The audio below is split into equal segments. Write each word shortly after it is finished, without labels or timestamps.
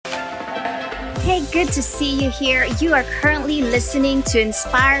Hey, good to see you here. You are currently listening to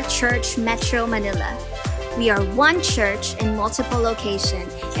Inspire Church Metro Manila. We are one church in multiple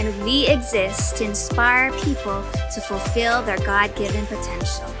locations, and we exist to inspire people to fulfill their God-given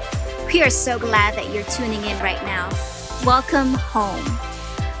potential. We are so glad that you're tuning in right now. Welcome home.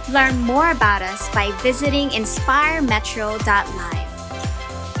 Learn more about us by visiting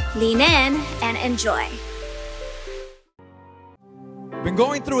inspiremetro.live. Lean in and enjoy. Been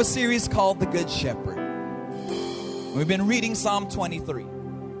going through a series called The Good Shepherd. We've been reading Psalm 23.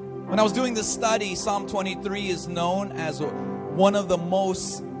 When I was doing this study, Psalm 23 is known as one of the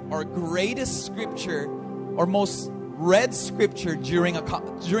most or greatest scripture or most read scripture during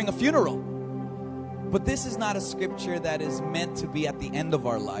a funeral. But this is not a scripture that is meant to be at the end of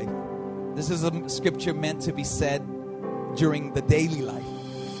our life. This is a scripture meant to be said during the daily life.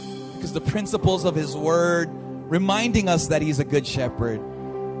 Because the principles of His Word reminding us that He's a good shepherd.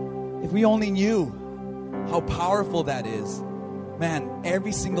 If we only knew how powerful that is, man,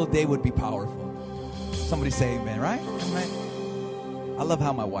 every single day would be powerful. Somebody say amen, right? Amen. I love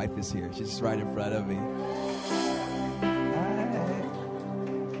how my wife is here. She's just right in front of me. Hi.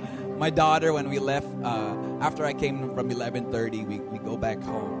 My daughter, when we left, after I came from 11:30, we go back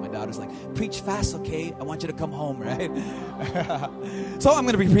home. My daughter's like, preach fast, okay? I want you to come home, right? So I'm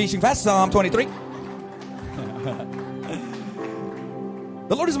going to be preaching fast, Psalm 23.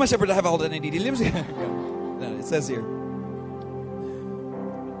 The Lord is my shepherd, I have all that I need. It says here,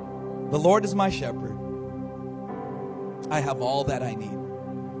 the Lord is my shepherd, I have all that I need.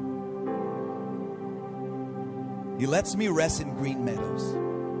 He lets me rest in green meadows.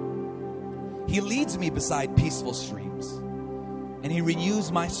 He leads me beside peaceful streams, and He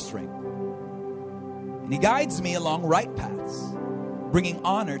renews my strength. And He guides me along right paths, bringing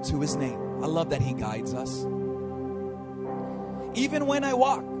honor to His name. I love that He guides us. Even when I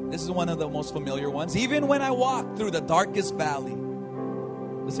walk, this is one of the most familiar ones. Even when I walk through the darkest valley,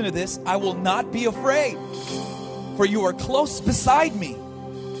 listen to this, I will not be afraid, for You are close beside me.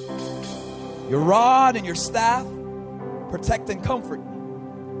 Your rod and Your staff protect and comfort me.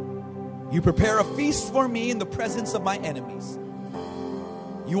 You prepare a feast for me in the presence of my enemies.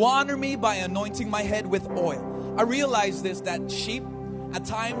 You honor me by anointing my head with oil. I realize this, that sheep, at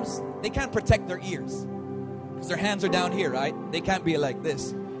times, they can't protect their ears. Because their hands are down here, right? They can't be like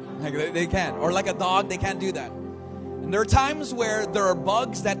this. Like they can't. Or like a dog, they can't do that. And there are times where there are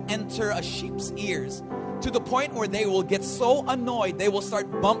bugs that enter a sheep's ears to the point where they will get so annoyed, they will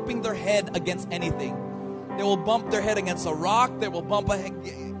start bumping their head against anything. They will bump their head against a rock. They will bump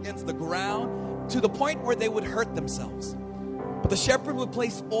against the ground to the point where they would hurt themselves. But the shepherd would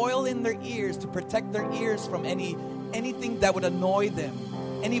place oil in their ears to protect their ears from anything that would annoy them,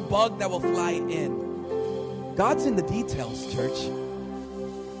 any bug that will fly in. God's in the details, church.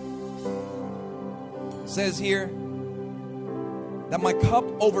 It says here that my cup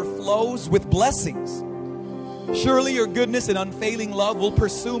overflows with blessings. Surely Your goodness and unfailing love will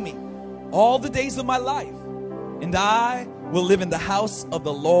pursue me all the days of my life, and I will live in the house of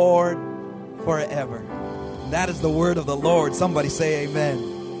the Lord forever. And that is the word of the Lord. Somebody say amen.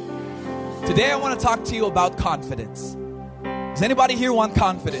 Today I want to talk to you about confidence. Does anybody here want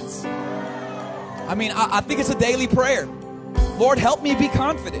confidence? I mean, I think it's a daily prayer. Lord, help me be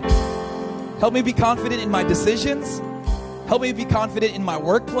confident. Help me be confident in my decisions. Help me be confident in my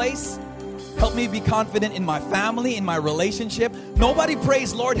workplace. Help me be confident in my family, in my relationship. Nobody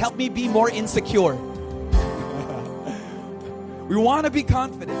prays, Lord, help me be more insecure. We want to be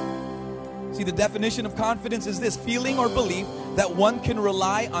confident. See, the definition of confidence is this: feeling or belief that one can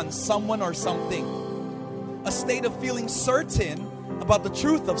rely on someone or something. A state of feeling certain about the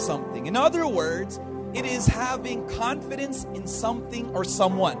truth of something. In other words, it is having confidence in something or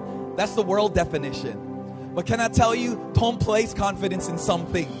someone. That's the world definition. But can I tell you, don't place confidence in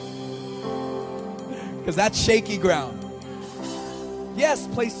something, because that's shaky ground. Yes,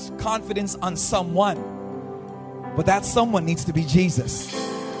 place confidence on someone, but that someone needs to be Jesus.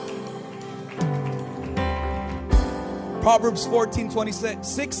 Proverbs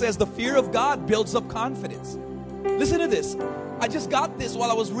 14:26 says, the fear of God builds up confidence. Listen to this. I just got this while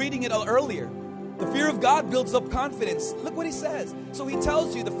I was reading it earlier. The fear of God builds up confidence. Look what he says. So he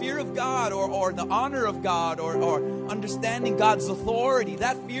tells you the fear of God or the honor of God or understanding God's authority,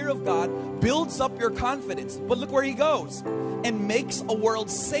 that fear of God builds up your confidence. But look where he goes. And makes a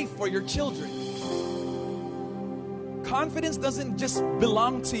world safe for your children. Confidence doesn't just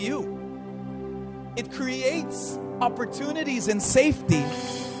belong to you. It creates opportunities and safety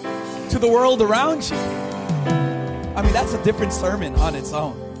to the world around you. I mean, that's a different sermon on its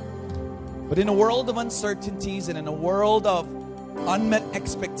own. But in a world of uncertainties and in a world of unmet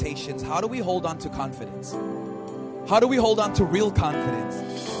expectations, how do we hold on to confidence? How do we hold on to real confidence?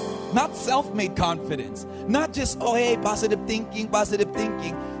 Not self-made confidence. Not just, oh, hey, positive thinking,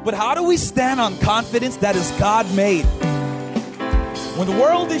 but how do we stand on confidence that is God-made? When the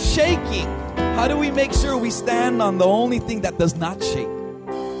world is shaking, how do we make sure we stand on the only thing that does not shake?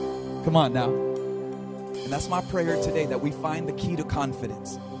 Come on now. And that's my prayer today, that we find the key to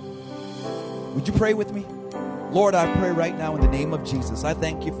confidence. Would you pray with me? Lord, I pray right now in the name of Jesus. I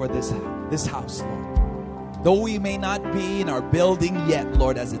thank you for this house, Lord. Though we may not be in our building yet,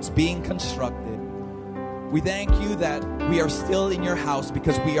 Lord, as it's being constructed, we thank you that we are still in your house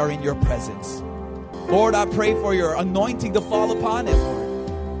because we are in your presence. Lord, I pray for your anointing to fall upon it,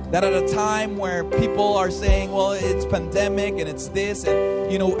 Lord. That at a time where people are saying, well, it's pandemic and it's this, and,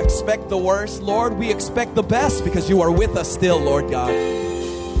 expect the worst. Lord, we expect the best because you are with us still, Lord God.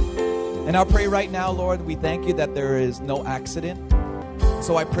 And I pray right now, Lord, we thank you that there is no accident.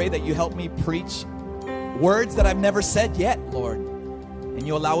 So I pray that you help me preach words that I've never said yet, Lord. And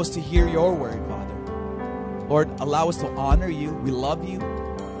you allow us to hear your word, Father. Lord, allow us to honor you. We love you.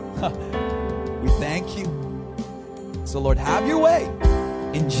 We thank you. So, Lord, have your way.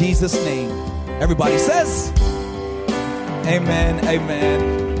 In Jesus' name. Everybody says, amen,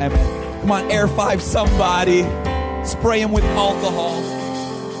 amen, amen. Come on, air five somebody. Spray them with alcohol.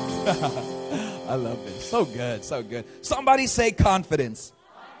 I love this. So good, so good. Somebody say confidence.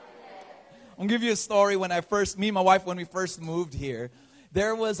 I'm going to give you a story. Me and my wife, when we first moved here,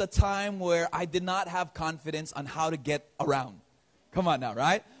 there was a time where I did not have confidence on how to get around. Come on now,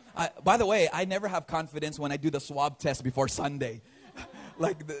 right? By the way, I never have confidence when I do the swab test before Sunday.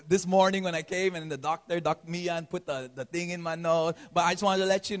 Like this morning when I came and the doctor, Dr. Mian, put the thing in my nose. But I just wanted to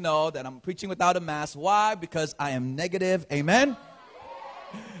let you know that I'm preaching without a mask. Why? Because I am negative. Amen?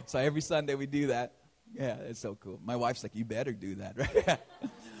 So every Sunday we do that. Yeah, it's so cool. My wife's like, you better do that, right?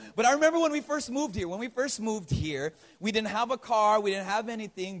 But I remember when we first moved here. When we first moved here, we didn't have a car. We didn't have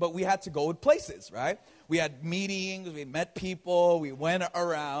anything, but we had to go to places, right? We had meetings. We met people. We went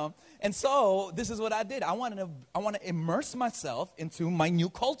around. And so this is what I did. I want to immerse myself into my new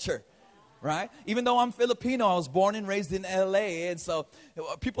culture, right? Even though I'm Filipino, I was born and raised in L.A. And so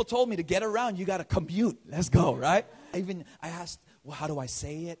people told me to get around. You got to commute. Let's go, right? I asked, well, how do I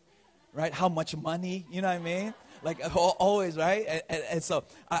say it, right? How much money? You know what I mean? Like always, right? And so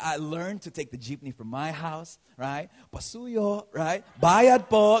I learned to take the jeepney from my house, right? Pasuyo, right? Bayad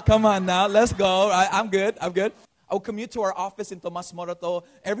po. Come on now. Let's go. Right? I'm good. I would commute to our office in Tomas Morato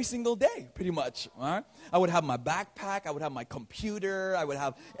every single day, pretty much. Right? I would have my backpack. I would have my computer. I would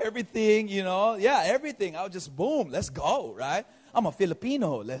have everything, Yeah, everything. I would just, boom, let's go, right? I'm a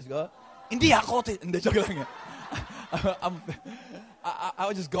Filipino. Let's go. Hindi ako. Hindi, joke lang. I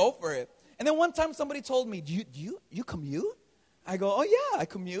would just go for it. And then one time somebody told me, do you commute? I go, oh yeah, I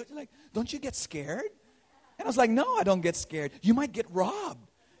commute. Like, don't you get scared? And I was like, no, I don't get scared. You might get robbed.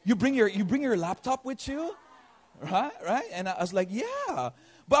 You bring your laptop with you, right? And I was like, yeah.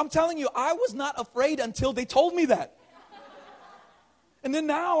 But I'm telling you, I was not afraid until they told me that. And then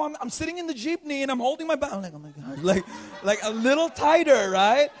now I'm sitting in the jeepney and I'm holding my bag. I'm like, oh my gosh, like a little tighter,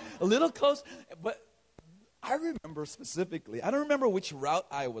 right? A little close, but. I remember specifically, I don't remember which route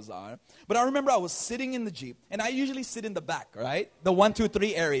I was on, but I remember I was sitting in the Jeep, and I usually sit in the back, right? The 1, 2,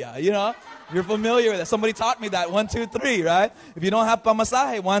 3 area, You're familiar with that. Somebody taught me that, 1, 2, 3, right? If you don't have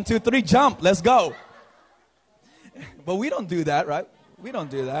pamasahe, 1, 2, 3, jump, let's go. But we don't do that, right? We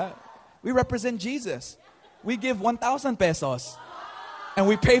don't do that. We represent Jesus. We give 1,000 pesos, and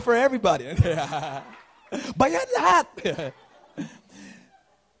we pay for everybody. Bayad lahat.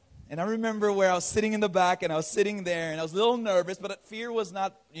 And I remember where I was sitting in the back, and I was sitting there, and I was a little nervous, but fear was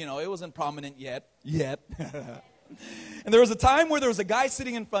not, it wasn't prominent yet. And there was a time where there was a guy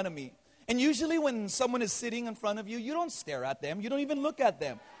sitting in front of me. And usually when someone is sitting in front of you, you don't stare at them. You don't even look at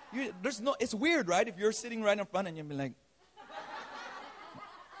them. It's weird, right? If you're sitting right in front and you'll be like,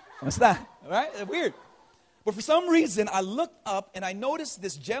 what's that? Right? It's weird. But for some reason, I looked up, and I noticed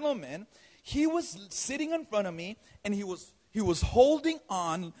this gentleman. He was sitting in front of me, and he was holding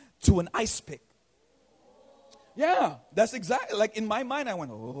on to an ice pick. Yeah, that's exactly, like in my mind, I went,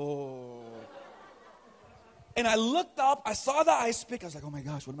 oh. And I looked up, I saw the ice pick, I was like, oh my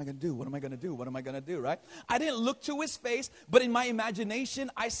gosh, what am I going to do? What am I going to do? What am I going to do, right? I didn't look to his face, but in my imagination,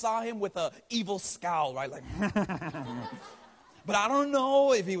 I saw him with an evil scowl, right? Like, but I don't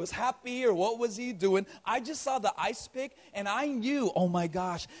know if he was happy or what was he doing. I just saw the ice pick, and I knew, oh my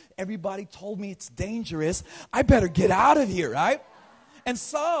gosh, everybody told me it's dangerous. I better get out of here, right? And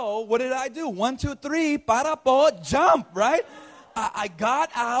so, what did I do? 1, 2, 3, para po, jump, right? I got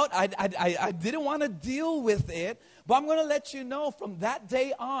out. I didn't want to deal with it, But I'm going to let you know, from that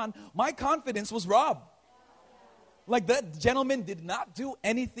day on, my confidence was robbed. Like, that gentleman did not do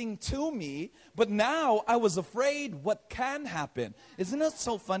anything to me, but now I was afraid what can happen. Isn't it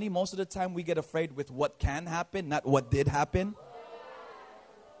so funny? Most of the time we get afraid with what can happen, not what did happen.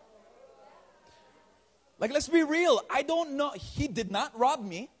 Like, let's be real. I don't know. He did not rob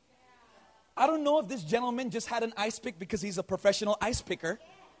me. I don't know if this gentleman just had an ice pick because he's a professional ice picker.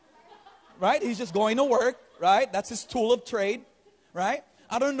 Right? He's just going to work. Right? That's his tool of trade. Right?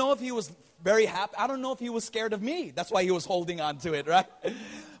 I don't know if he was very happy. I don't know if he was scared of me. That's why he was holding on to it, right?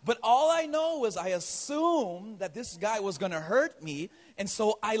 But all I know was I assumed that this guy was going to hurt me. And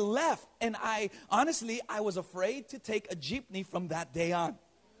so I left. And I was afraid to take a jeepney from that day on.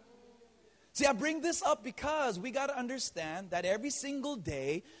 See, I bring this up because we got to understand that every single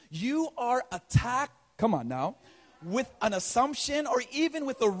day you are attacked, come on now, with an assumption or even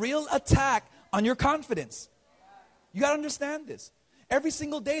with a real attack on your confidence. You got to understand this. Every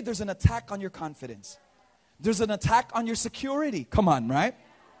single day there's an attack on your confidence. There's an attack on your security. Come on, right?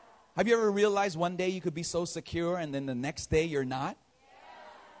 Have you ever realized one day you could be so secure and then the next day you're not?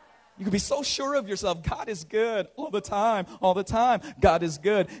 You could be so sure of yourself. God is good all the time, all the time. God is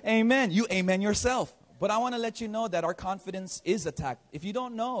good. Amen. You amen yourself. But I want to let you know that our confidence is attacked. If you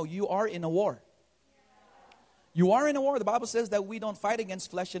don't know, you are in a war. You are in a war. The Bible says that we don't fight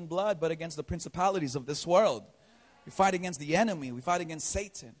against flesh and blood, but against the principalities of this world. We fight against the enemy. We fight against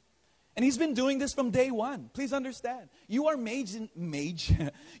Satan. And he's been doing this from day one. Please understand. You are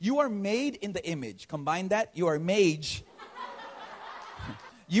you are made in the image. Combine that. You are made.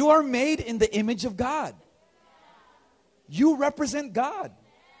 You are made in the image of God. You represent God.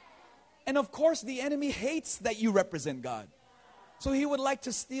 And of course, the enemy hates that you represent God. So he would like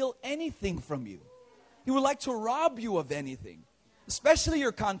to steal anything from you. He would like to rob you of anything. Especially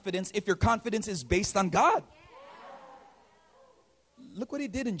your confidence, if your confidence is based on God. Look what he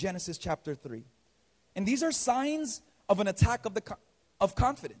did in Genesis chapter 3. And these are signs of an attack of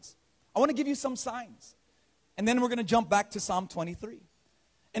confidence. I want to give you some signs. And then we're going to jump back to Psalm 23.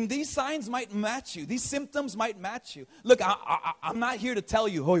 And these signs might match you. These symptoms might match you. Look, I'm not here to tell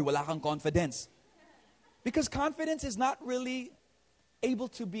you, hoy, wala kang confidence. Because confidence is not really able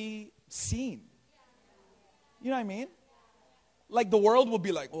to be seen. You know what I mean? Like the world will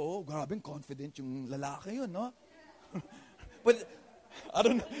be like, oh, grabe confident yung lalaki yun, no? But I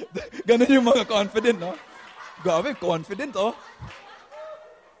don't know. Ganun yung mga confident, no? Grabe, confident, oh.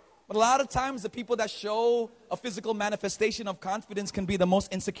 But a lot of times the people that show a physical manifestation of confidence can be the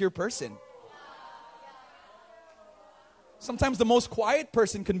most insecure person. Sometimes the most quiet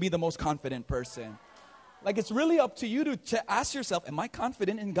person can be the most confident person. Like, it's really up to you to ask yourself, am I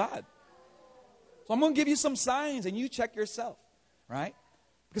confident in God? So I'm going to give you some signs and you check yourself, right?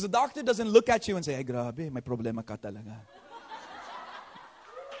 Because the doctor doesn't look at you and say, ay, grabe, may problema ka talaga.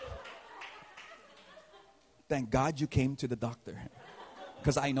 Thank God you came to the doctor.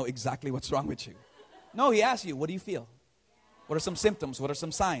 Because I know exactly what's wrong with you. No, he asks you, what do you feel? What are some symptoms? What are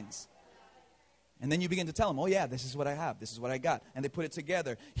some signs? And then you begin to tell him, oh yeah, this is what I have. This is what I got. And they put it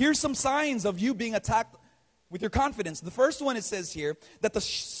together. Here's some signs of you being attacked with your confidence. The first one, it says here, that the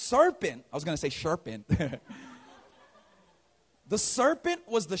serpent, I was going to say sharpent. The serpent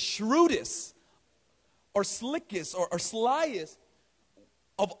was the shrewdest or slickest or slyest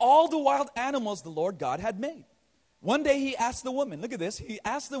of all the wild animals the Lord God had made. One day he asked the woman, look at this, he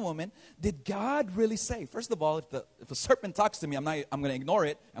asked the woman, did God really say? First of all, if a serpent talks to me, I'm going to ignore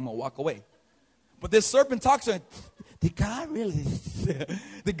it, I'm going to walk away. But this serpent talks to me, did God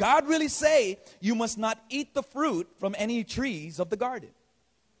really say you must not eat the fruit from any trees of the garden?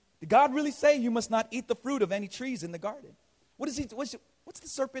 Did God really say you must not eat the fruit of any trees in the garden? What's the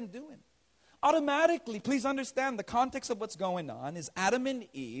serpent doing? Automatically, please understand the context of what's going on is Adam and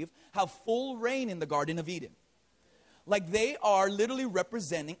Eve have full reign in the Garden of Eden. Like they are literally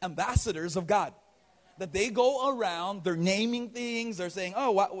representing ambassadors of God. That they go around, they're naming things, they're saying,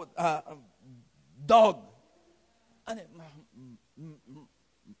 oh, dog.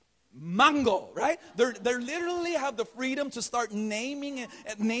 Mango, right? They literally have the freedom to start naming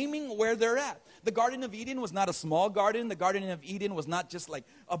where they're at. The Garden of Eden was not a small garden. The Garden of Eden was not just like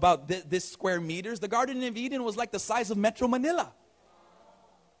about this square meters. The Garden of Eden was like the size of Metro Manila.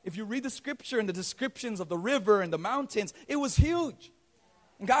 If you read the scripture and the descriptions of the river and the mountains, it was huge.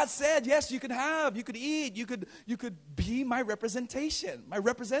 And God said, yes, you could eat, you could be my representation, my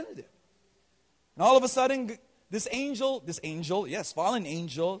representative. And all of a sudden, this angel, yes, fallen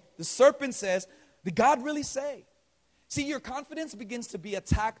angel, the serpent says, did God really say? See, your confidence begins to be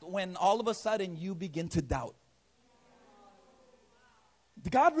attacked when all of a sudden you begin to doubt.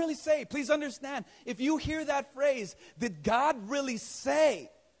 Did God really say? Please understand, if you hear that phrase, did God really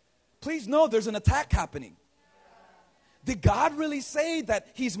say? Please know there's an attack happening. Did God really say that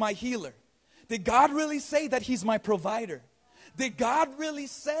He's my healer? Did God really say that He's my provider? Did God really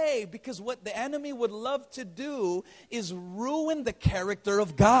say? Because what the enemy would love to do is ruin the character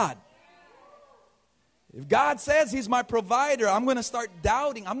of God. If God says He's my provider, I'm going to start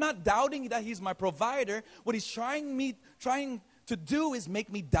doubting. I'm not doubting that He's my provider. What He's trying to do is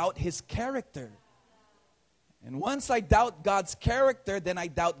make me doubt His character. And once I doubt God's character, then I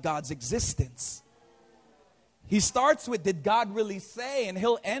doubt God's existence. He starts with, did God really say? And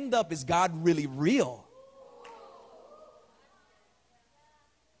he'll end up, is God really real?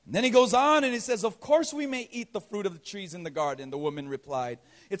 And then he goes on and he says, of course we may eat the fruit of the trees in the garden. The woman replied,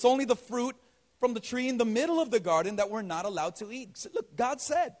 it's only the fruit from the tree in the middle of the garden that we're not allowed to eat. So look, God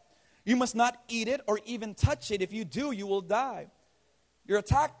said, you must not eat it or even touch it. If you do, you will die. Your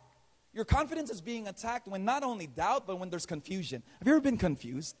confidence is being attacked when not only doubt, but when there's confusion. Have you ever been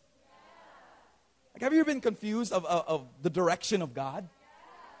confused? Like, have you ever been confused of the direction of God?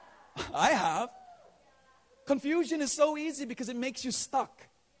 I have. Confusion is so easy because it makes you stuck.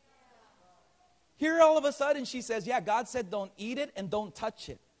 Here all of a sudden she says, yeah, God said don't eat it and don't touch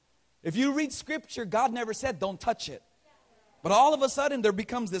it. If you read scripture, God never said don't touch it. But all of a sudden there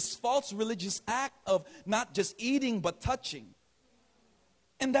becomes this false religious act of not just eating but touching.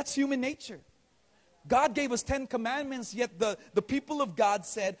 And that's human nature. God gave us 10 commandments, yet the people of God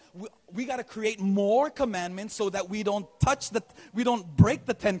said, we got to create more commandments so that we don't break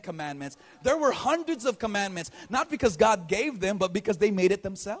the 10 commandments. There were hundreds of commandments, not because God gave them, but because they made it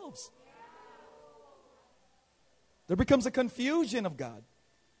themselves. There becomes a confusion of God.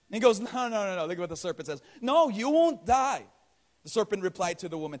 And he goes, no. Look at what the serpent says. No, you won't die. The serpent replied to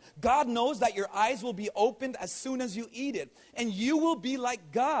the woman, God knows that your eyes will be opened as soon as you eat it, and you will be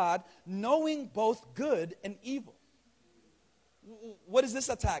like God, knowing both good and evil. What is this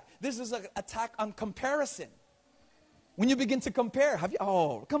attack? This is an attack on comparison. When you begin to compare,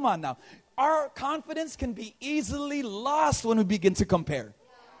 come on now. Our confidence can be easily lost when we begin to compare.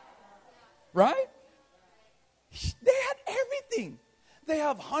 Right? They had everything. They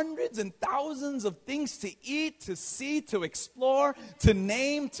have hundreds and thousands of things to eat, to see, to explore, to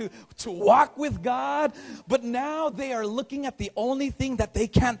name, to walk with God. But now they are looking at the only thing that they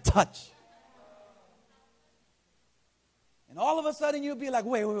can't touch. And all of a sudden you'll be like,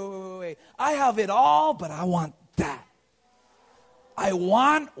 wait. I have it all, but I want that. I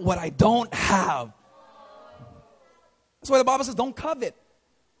want what I don't have. That's why the Bible says don't covet.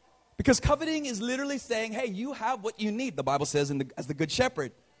 Because coveting is literally saying, hey, you have what you need, the Bible says as the good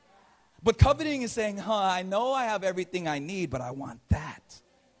shepherd. But coveting is saying, I know I have everything I need, but I want that.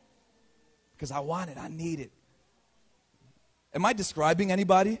 Because I want it, I need it. Am I describing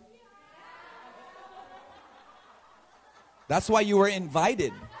anybody? That's why you were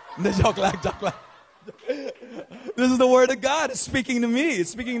invited. Joke like. This is the word of God. It's speaking to me.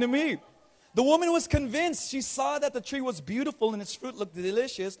 It's speaking to me. The woman was convinced. She saw that the tree was beautiful and its fruit looked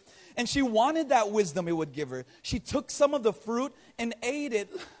delicious. And she wanted that wisdom it would give her. She took some of the fruit and ate it.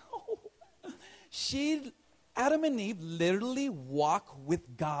 Adam and Eve literally walk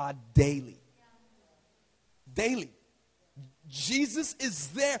with God daily. Daily. Jesus is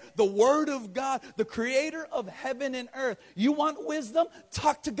there. The Word of God, the creator of heaven and earth. You want wisdom?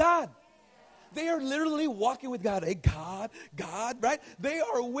 Talk to God. They are literally walking with God. Hey, God, right? They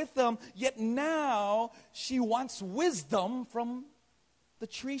are with them. Yet now she wants wisdom from the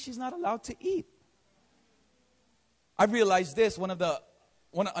tree she's not allowed to eat. I've realized this.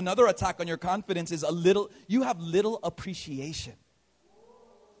 Another attack on your confidence is you have little appreciation.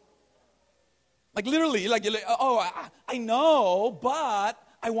 Like literally, I know, but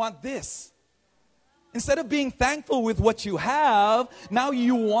I want this. Instead of being thankful with what you have, now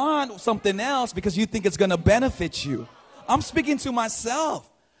you want something else because you think it's going to benefit you. I'm speaking to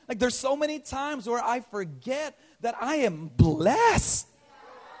myself. Like there's so many times where I forget that I am blessed.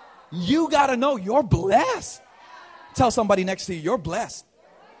 You got to know you're blessed. Tell somebody next to you, you're blessed.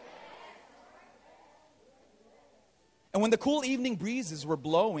 And when the cool evening breezes were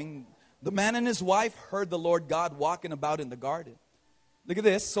blowing, the man and his wife heard the Lord God walking about in the garden. Look at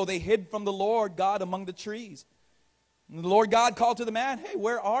this. So they hid from the Lord God among the trees. And the Lord God called to the man, hey,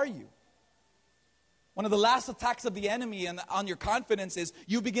 where are you? One of the last attacks of the enemy on your confidence is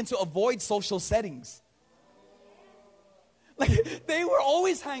you begin to avoid social settings. Like they were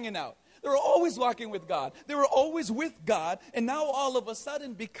always hanging out. They were always walking with God. They were always with God. And now all of a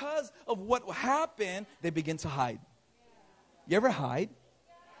sudden, because of what happened, they begin to hide. You ever hide?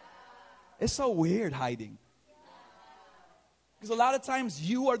 It's so weird hiding. Because a lot of times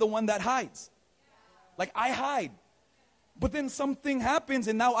you are the one that hides. Like I hide. But then something happens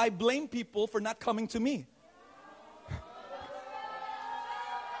and now I blame people for not coming to me.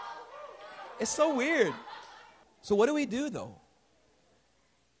 It's so weird. So what do we do though?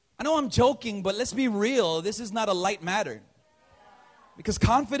 I know I'm joking, but let's be real. This is not a light matter. Because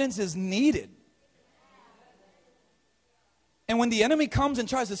confidence is needed. And when the enemy comes and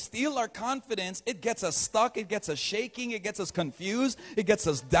tries to steal our confidence, it gets us stuck, it gets us shaking, it gets us confused, it gets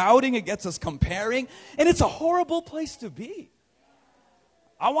us doubting, it gets us comparing. And it's a horrible place to be.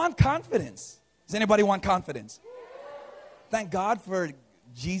 I want confidence. Does anybody want confidence? Thank God for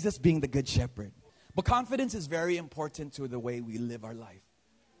Jesus being the good shepherd. But confidence is very important to the way we live our life.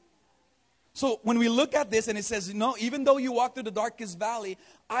 So when we look at this and it says, no, even though you walk through the darkest valley,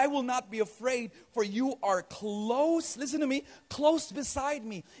 I will not be afraid, for you are close, listen to me, close beside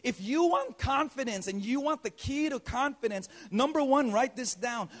me. If you want confidence and you want the key to confidence, number one, write this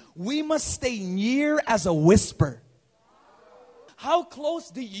down. We must stay near as a whisper. How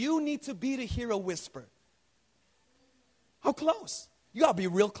close do you need to be to hear a whisper? How close? You gotta be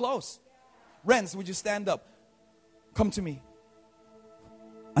real close. Renz, would you stand up? Come to me.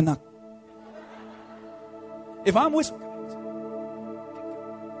 Anak. If I'm whispering,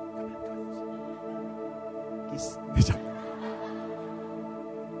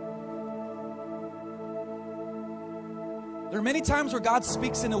 there are many times where God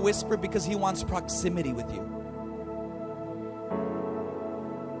speaks in a whisper because He wants proximity with you.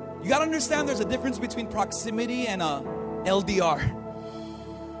 You got to understand there's a difference between proximity and a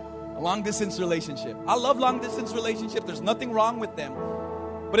LDR, a long distance relationship. I love long distance relationships. There's nothing wrong with them.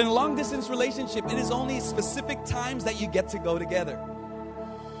 But in a long distance relationship, it is only specific times that you get to go together.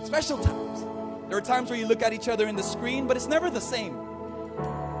 Special times. There are times where you look at each other in the screen, but it's never the same.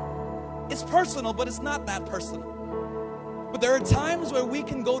 It's personal, but it's not that personal. But there are times where we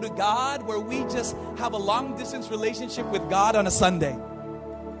can go to God, where we just have a long distance relationship with God on a Sunday.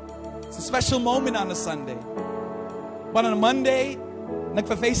 It's a special moment on a Sunday. But on a Monday,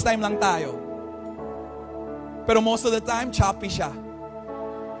 nagfa-FaceTime lang tayo. Pero most of the time, choppy siya.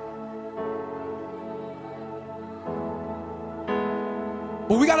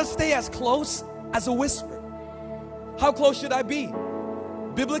 But we got to stay as close as a whisper. How close should I be?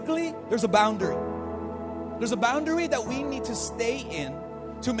 Biblically, there's a boundary. There's a boundary that we need to stay in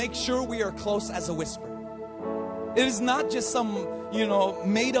to make sure we are close as a whisper. It is not just some,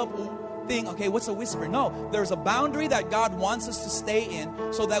 made up thing. Okay, what's a whisper? No, there's a boundary that God wants us to stay in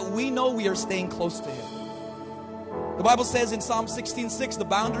so that we know we are staying close to Him. The Bible says in Psalm 16:6, the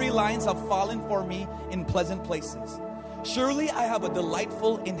boundary lines have fallen for me in pleasant places. Surely I have a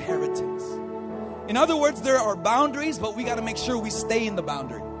delightful inheritance. In other words, there are boundaries, but we got to make sure we stay in the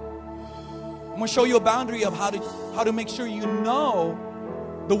boundary. I'm going to show you a boundary of how to make sure you know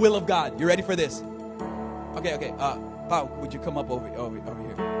the will of God. You ready for this? Okay. Pao, would you come up over here?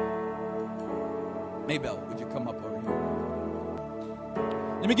 Maybell, would you come up over here?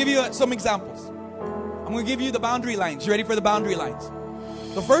 Let me give you some examples. I'm going to give you the boundary lines. You ready for the boundary lines?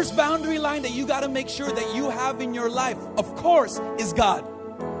 The first boundary line that you got to make sure that you have in your life, of course, is God.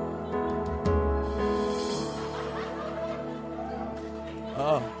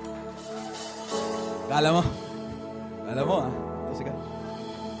 Oh. Kala mo,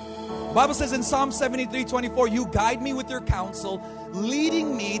 The Bible says in Psalm 73:24, you guide me with your counsel,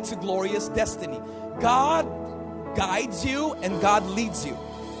 leading me to glorious destiny. God guides you and God leads you.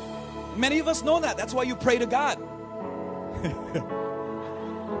 Many of us know that. That's why you pray to God.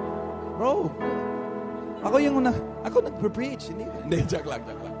 Bro, ako nagpe-preach. Hindi, joke lang.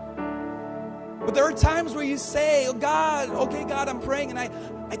 But there are times where you say, oh God, okay God, I'm praying and I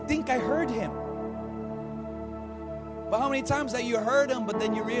think I heard Him. But how many times that you heard Him, but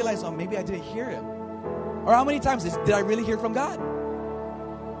then you realize, oh, maybe I didn't hear Him? Or how many times did I really hear from God?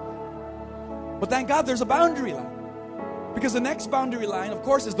 But thank God there's a boundary line. Because the next boundary line, of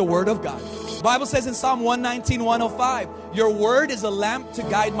course, is the Word of God. The Bible says in Psalm 119:105, your Word is a lamp to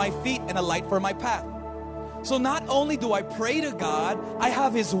guide my feet and a light for my path. So not only do I pray to God, I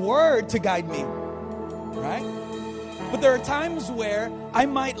have His Word to guide me. Right? But there are times where I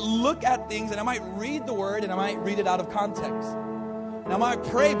might look at things and I might read the Word and I might read it out of context. And I might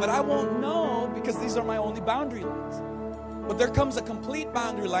pray, but I won't know because these are my only boundary lines. But there comes a complete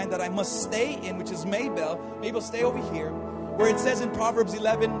boundary line that I must stay in, which is Maybell. Maybell, stay over here, where it says in Proverbs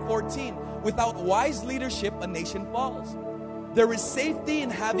 11:14, without wise leadership, a nation falls. There is safety in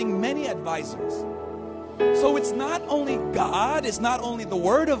having many advisors. So it's not only God, it's not only the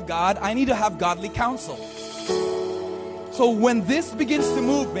Word of God, I need to have godly counsel. So when this begins to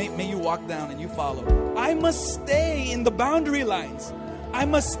move, may you walk down and you follow. I must stay in the boundary lines. I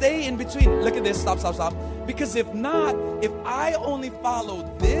must stay in between. Look at this. Stop, stop, stop. Because if not, if I only follow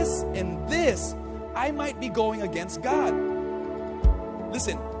this and this, I might be going against God.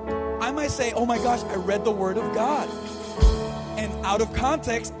 Listen, I might say, oh my gosh, I read the Word of God. And out of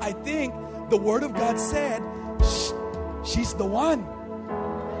context, I think the Word of God said, she's the one.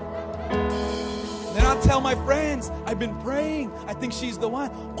 Then I'll tell my friends, I've been praying. I think she's the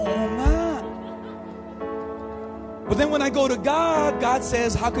one. Oh man. But then when I go to God, God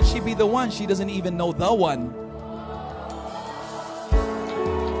says, how could she be the one? She doesn't even know the one.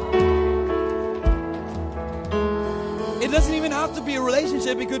 It doesn't even have to be a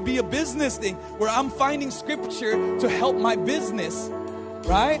relationship. It could be a business thing where I'm finding scripture to help my business,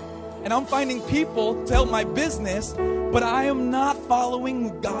 right? And I'm finding people to help my business, but I am not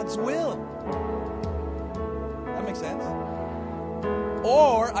following God's will. That makes sense?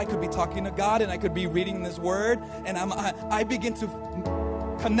 Or I could be talking to God and I could be reading this word and I begin to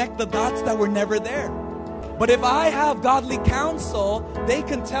connect the dots that were never there. But if I have godly counsel, they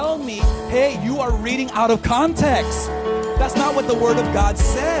can tell me, hey, you are reading out of context. That's not what the Word of God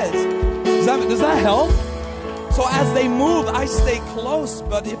says. Does that help? So as they move, I stay close.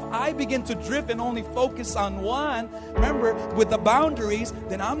 But if I begin to drift and only focus on one, remember, with the boundaries,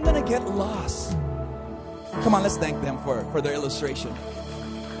 then I'm going to get lost. Come on, let's thank them for their illustration.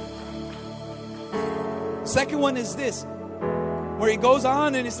 Second one is this, where he goes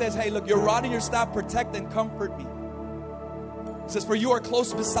on and he says, hey, look, your rod and your staff protect and comfort me. He says, for you are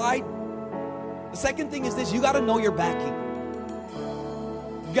close beside. The second thing is this, you got to know your backing.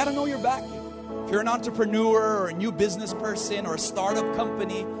 You got to know your backing. If you're an entrepreneur or a new business person or a startup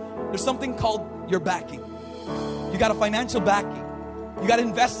company, there's something called your backing. You got a financial backing. You got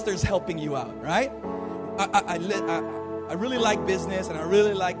investors helping you out, right? I really like business and I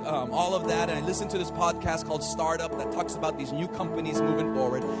really like all of that, and I listen to this podcast called Startup that talks about these new companies moving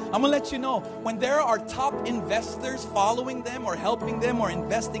forward. I'm gonna let you know, when there are top investors following them or helping them or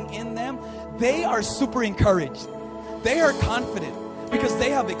investing in them, they are super encouraged. They are confident because they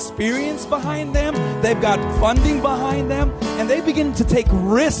have experience behind them, they've got funding behind them, and they begin to take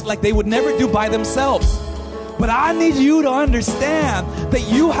risks like they would never do by themselves. But I need you to understand that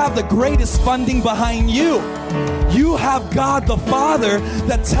you have the greatest funding behind you. You have God the Father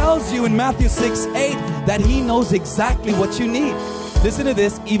that tells you in Matthew 6:8 that He knows exactly what you need. Listen to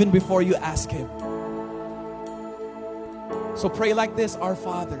this, even before you ask Him. So pray like this, Our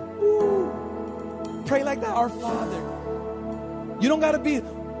Father. Pray like that, Our Father. You don't got to be,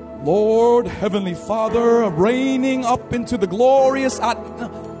 Lord, Heavenly Father, reigning up into the glorious.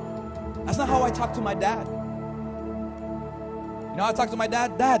 No. That's not how I talk to my dad. You know, I talk to my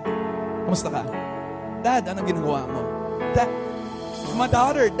dad, Dad, kamusta ka? Dad, ano ginagawa mo? Dad, my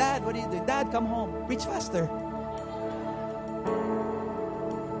daughter, Dad, what are you doing? Dad, come home. Preach faster.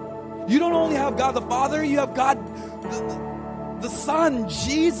 You don't only have God the Father, you have God the Son,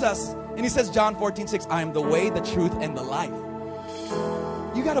 Jesus. And He says, John 14:6, I am the way, the truth, and the life.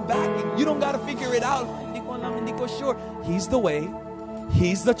 You got to back Him. You don't got to figure it out. Hindi ko alam, hindi ko sure. He's the way,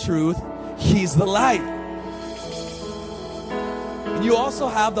 He's the truth, He's the life. And you also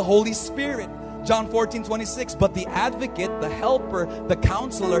have the Holy Spirit. John 14:26, but the advocate, the helper, the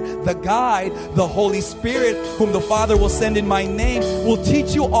counselor, the guide, the Holy Spirit, whom the Father will send in my name, will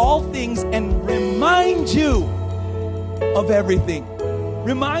teach you all things and remind you of everything.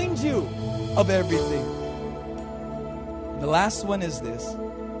 Remind you of everything. The last one is this.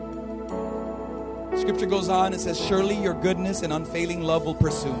 Scripture goes on, it says, surely your goodness and unfailing love will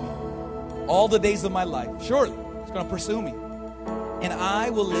pursue me all the days of my life. Surely it's going to pursue me. And I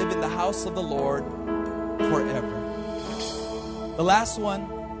will live in the house of the Lord forever. The last one,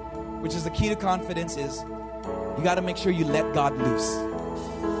 which is the key to confidence, is you got to make sure you let God loose.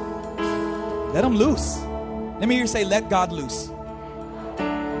 Let Him loose. Let me hear you say, let God loose.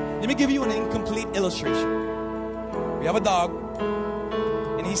 Let me give you an incomplete illustration. We have a dog,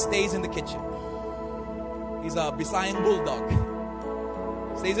 and he stays in the kitchen. He's a Bisayan bulldog.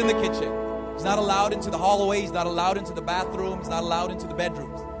 Stays in the kitchen. He's not allowed into the hallway. He's not allowed into the bathroom. He's not allowed into the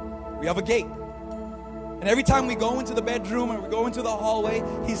bedrooms. We have a gate. And every time we go into the bedroom or we go into the hallway,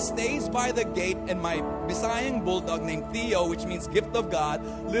 he stays by the gate, and my Bisayan bulldog named Theo, which means gift of God,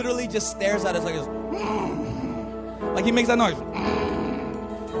 literally just stares at us like this. Like he makes that noise.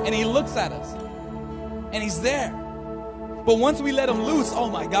 And he looks at us. And he's there. But once we let him loose, oh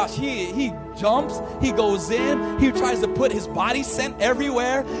my gosh, he jumps, he goes in, he tries to put his body scent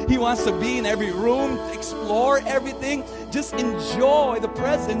everywhere. He wants to be in every room, explore everything, just enjoy the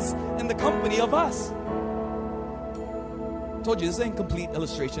presence and the company of us. I told you, this is an incomplete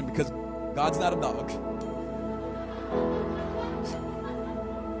illustration because God's not a dog.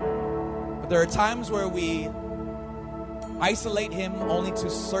 But there are times where we isolate Him only to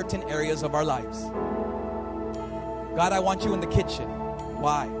certain areas of our lives. God, I want you in the kitchen.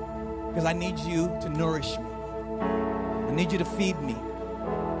 Why? Because I need you to nourish me. I need you to feed me.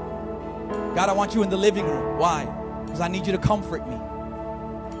 God, I want you in the living room. Why? Because I need you to comfort me.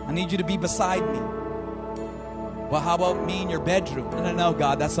 I need you to be beside me. Well, how about me in your bedroom? No,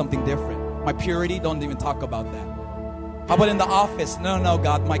 God, that's something different. My purity, don't even talk about that. How about in the office? No,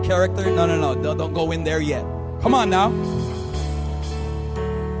 God, my character? No, don't go in there yet. Come on now.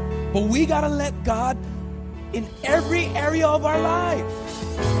 But we gotta let God in every area of our life,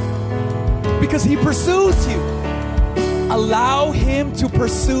 because He pursues you. Allow Him to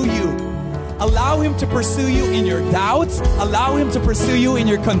pursue you. Allow Him to pursue you in your doubts. Allow Him to pursue you in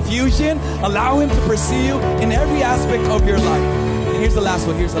your confusion. Allow Him to pursue you in every aspect of your life. And here's the last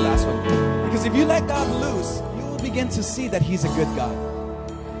one. Because if you let God loose, you will begin to see that He's a good God.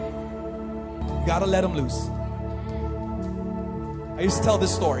 You gotta let Him loose. I used to tell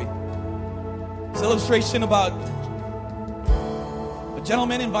this story. It's an illustration about a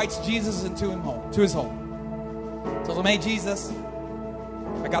gentleman invites Jesus into his home. Tells him, hey Jesus,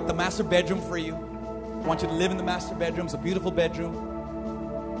 I got the master bedroom for you. I want you to live in the master bedroom. It's a beautiful bedroom.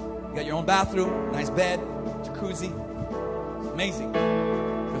 You got your own bathroom, nice bed, jacuzzi. It's amazing. He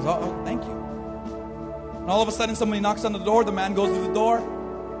goes, oh, thank you. And all of a sudden somebody knocks on the door. The man goes to the door.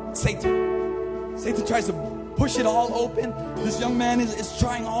 Satan. Satan tries to push it all open. This young man is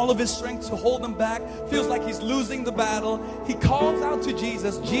trying all of his strength to hold him back. Feels like he's losing the battle. He calls out to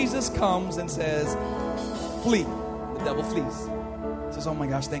Jesus. Jesus comes and says, flee. The devil flees. He says, oh my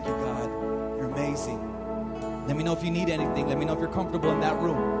gosh, thank you, God. You're amazing. Let me know if you need anything. Let me know if you're comfortable in that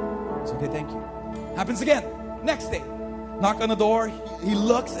room. It's okay, thank you. Happens again. Next day. Knock on the door. He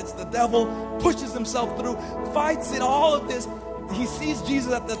looks. It's the devil. Pushes himself through. Fights it. All of this. He sees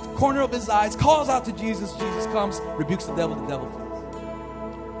Jesus at the corner of his eyes, calls out to Jesus. Jesus comes, rebukes the devil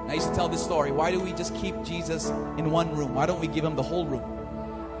flees. I used to tell this story. Why do we just keep Jesus in one room? Why don't we give Him the whole room?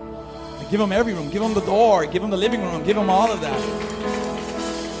 Give Him every room. Give Him the door. Give Him the living room. Give Him all of that.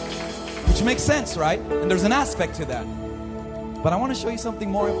 Which makes sense, right? And there's an aspect to that. But I want to show you something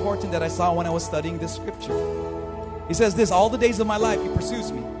more important that I saw when I was studying this scripture. He says this, all the days of my life He pursues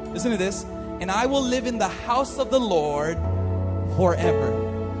me. Listen to this. And I will live in the house of the Lord forever.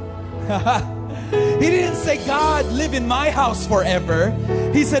 He didn't say, God, live in my house forever.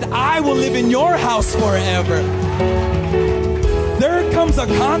 He said, I will live in your house forever. There comes a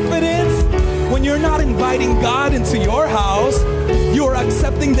confidence when you're not inviting God into your house. You are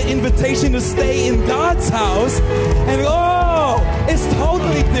accepting the invitation to stay in God's house. And oh, it's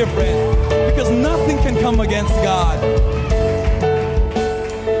totally different, because nothing can come against God.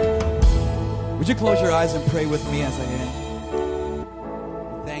 Would you close your eyes and pray with me as I end?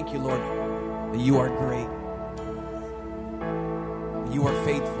 Thank you, Lord, that you are great, that you are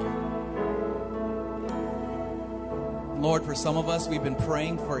faithful. Lord, for some of us, we've been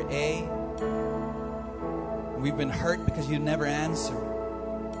praying for we've been hurt because you never answered.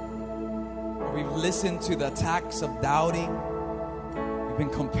 We've listened to the attacks of doubting. We've been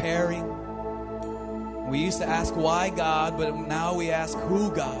comparing. We used to ask why God, but now we ask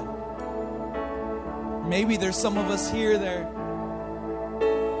who God. Maybe there's some of us here there.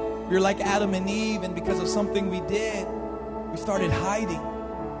 You're like Adam and Eve, and because of something we did, we started hiding.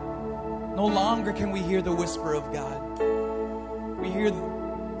 No longer can we hear the whisper of God. We hear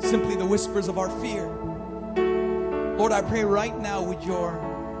simply the whispers of our fear. Lord, I pray right now, would your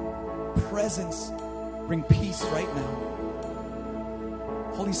presence bring peace right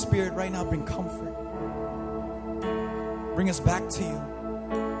now. Holy Spirit, right now, bring comfort. Bring us back to you.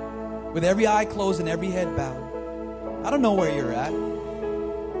 With every eye closed and every head bowed. I don't know where you're at.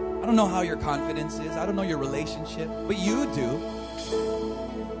 I don't know how your confidence is. I don't know your relationship, but you do.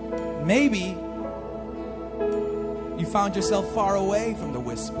 Maybe you found yourself far away from the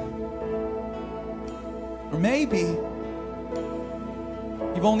whisper. Or maybe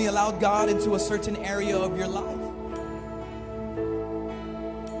you've only allowed God into a certain area of your life.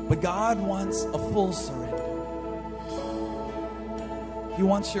 But God wants a full surrender. He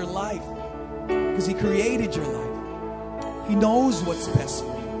wants your life because He created your life. He knows what's best for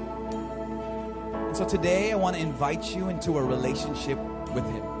you. And so today I want to invite you into a relationship with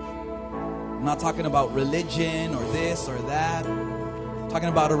Him. I'm not talking about religion or this or that. I'm talking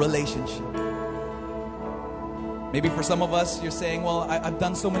about a relationship. Maybe for some of us, you're saying, well, I've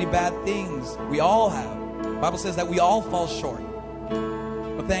done so many bad things. We all have. The Bible says that we all fall short.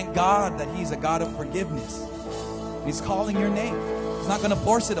 But thank God that He's a God of forgiveness. He's calling your name. He's not going to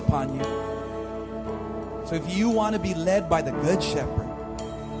force it upon you. So if you want to be led by the Good Shepherd,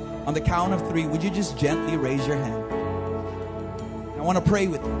 on the count of 3, would you just gently raise your hand? I want to pray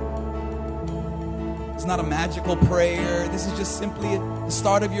with you. It's not a magical prayer. This is just simply the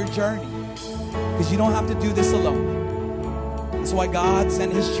start of your journey. Because you don't have to do this alone. That's why God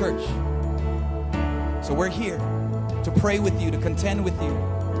sent His church. So we're here to pray with you, to contend with you,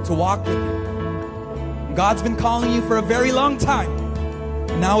 to walk with you. And God's been calling you for a very long time.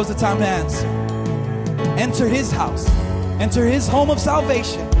 And now is the time to answer. Enter His house. Enter His home of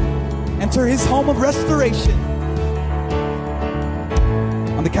salvation. Enter His home of restoration.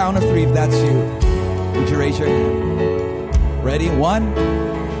 On the count of 3, if that's you, would you raise your hand? Ready? 1,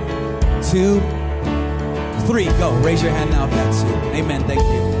 2, 3. Go. Raise your hand now if that's you. Amen. Thank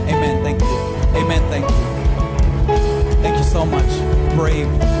you. Amen. Thank you. Amen. Thank you. Thank you so much. Brave,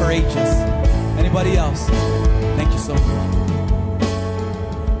 courageous. Anybody else? Thank you so much.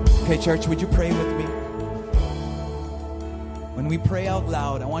 Okay, church, would you pray with me? When we pray out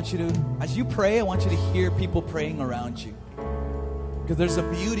loud, I want you to, as you pray, I want you to hear people praying around you. Because there's a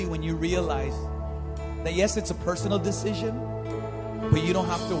beauty when you realize that yes, it's a personal decision, but you don't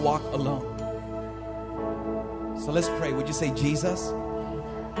have to walk alone. So let's pray. Would you say, Jesus,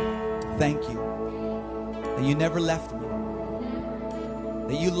 thank you that you never left me,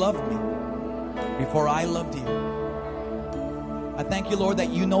 that you loved me before I loved you. I thank you, Lord,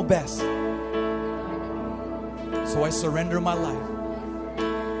 that you know best. So I surrender my life.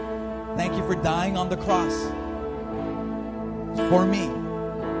 Thank you for dying on the cross for me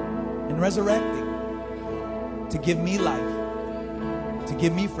and resurrecting to give me life, to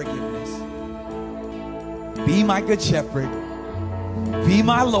give me forgiveness. Be my good shepherd. Be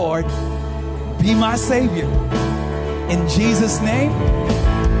my Lord. Be my Savior. In Jesus' name,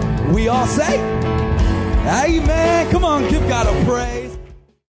 we all say, amen. Come on, give God a praise.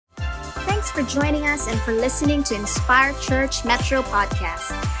 Thanks for joining us and for listening to Inspire Church Metro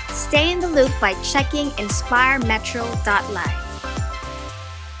Podcast. Stay in the loop by checking inspiremetro.live.